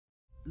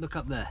look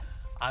up there.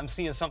 I'm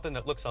seeing something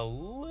that looks a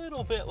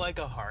little bit like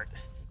a heart.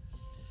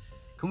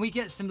 Can we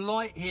get some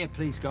light here,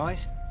 please,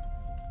 guys?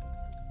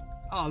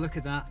 Oh, look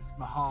at that,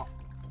 my heart.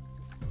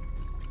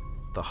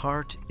 The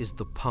heart is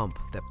the pump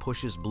that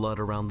pushes blood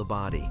around the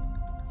body.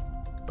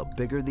 The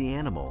bigger the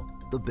animal,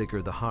 the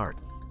bigger the heart.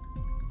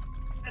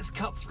 Let's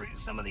cut through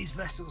some of these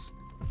vessels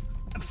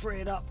and free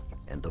it up.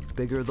 And the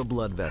bigger the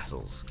blood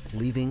vessels,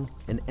 leaving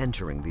and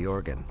entering the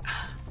organ.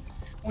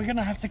 We're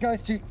gonna have to go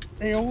through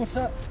the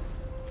aorta,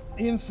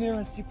 the inferior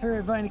and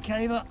superior vena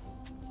cava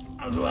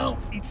as well.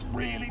 It's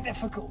really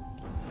difficult.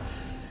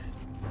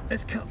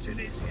 Let's cut through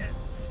this,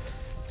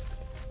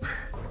 yeah.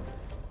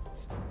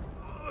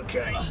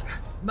 Okay,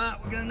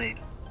 Matt, we're gonna need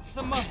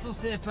some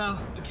muscles here, pal.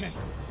 Okay.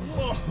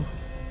 Whoa.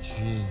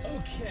 Jeez.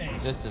 Okay.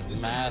 This is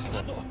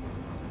massive. Come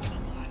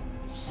on.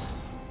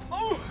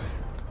 Oh!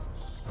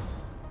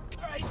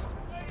 All right.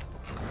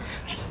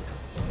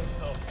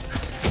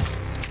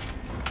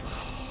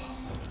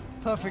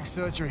 Perfect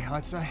surgery,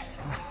 I'd say.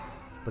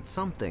 But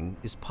something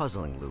is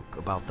puzzling Luke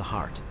about the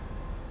heart.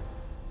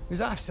 It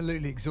was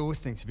absolutely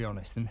exhausting, to be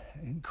honest, and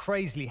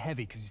crazily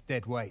heavy because it's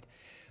dead weight.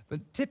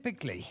 But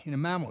typically, in a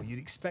mammal, you'd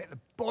expect the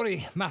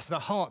body mass of the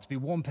heart to be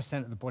 1%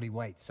 of the body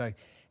weight. So an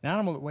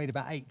animal that weighed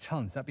about 8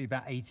 tons, that'd be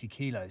about 80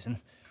 kilos. And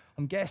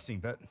I'm guessing,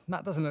 but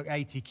that doesn't look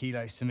 80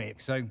 kilos to me.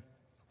 So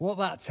what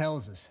that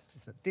tells us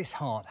is that this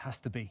heart has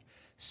to be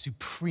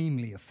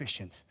supremely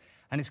efficient.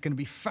 And it's going to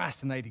be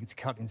fascinating to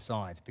cut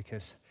inside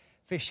because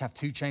fish have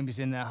 2 chambers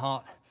in their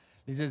heart.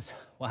 Lizards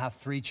will have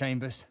 3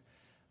 chambers,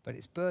 but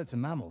it's birds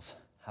and mammals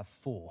have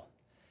 4.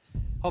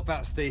 Hop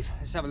out, Steve.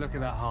 Let's have a look at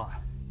that heart.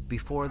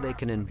 Before they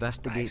can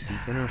investigate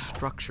the inner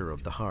structure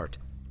of the heart,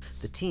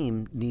 the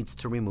team needs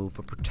to remove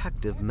a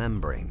protective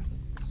membrane.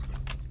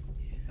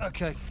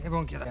 Okay,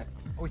 everyone get out.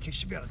 We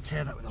should be able to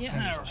tear that with our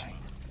fingers.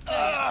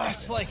 Right.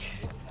 It's like...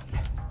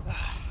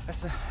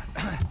 So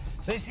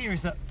this here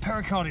is the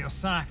pericardial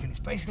sac, and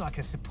it's basically like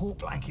a support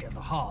blanket of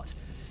the heart.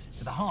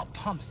 So the heart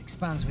pumps and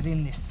expands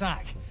within this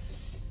sac.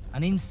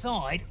 And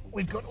inside,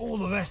 we've got all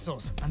the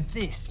vessels, and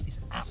this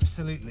is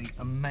absolutely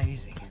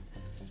amazing.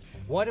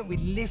 Why don't we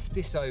lift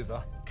this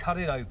over, cut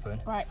it open?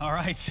 Right. All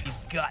right, these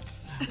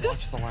guts.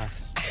 Watch the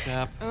last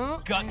step.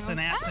 Guts and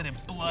acid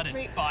and blood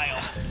and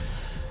bile.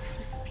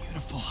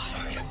 Beautiful.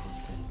 Okay.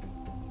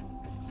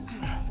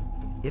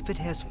 If it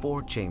has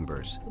 4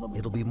 chambers,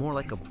 it'll be more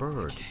like a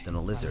bird than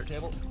a lizard.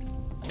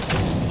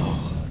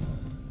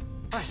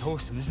 That's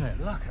awesome, isn't it?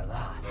 Look at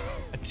that.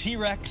 A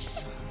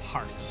T-Rex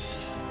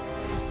heart.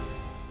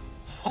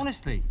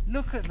 Honestly,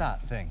 look at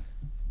that thing.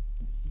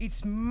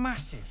 It's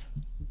massive.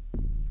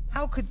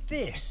 How could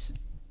this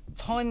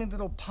tiny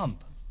little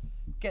pump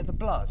get the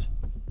blood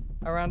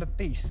around a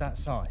beast that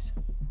size?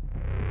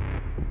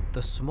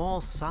 The small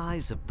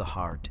size of the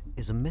heart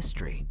is a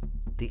mystery.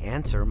 The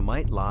answer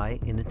might lie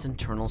in its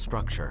internal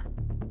structure.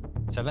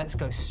 So let's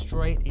go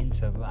straight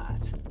into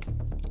that.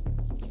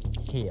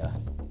 Here.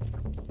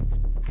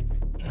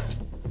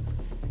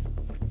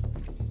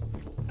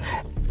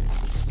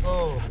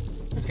 Oh,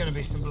 there's gonna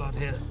be some blood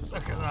here.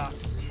 Look at that.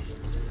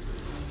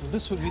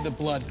 This would be the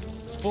blood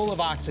full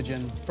of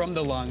oxygen from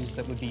the lungs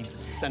that would be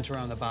sent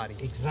around the body.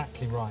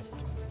 Exactly right.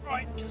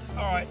 Right,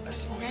 all right, let's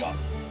see what we got.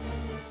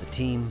 The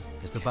team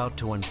is about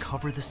to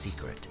uncover the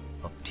secret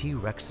of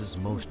T-Rex's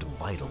most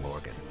vital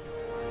organ.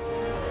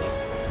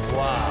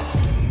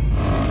 Wow.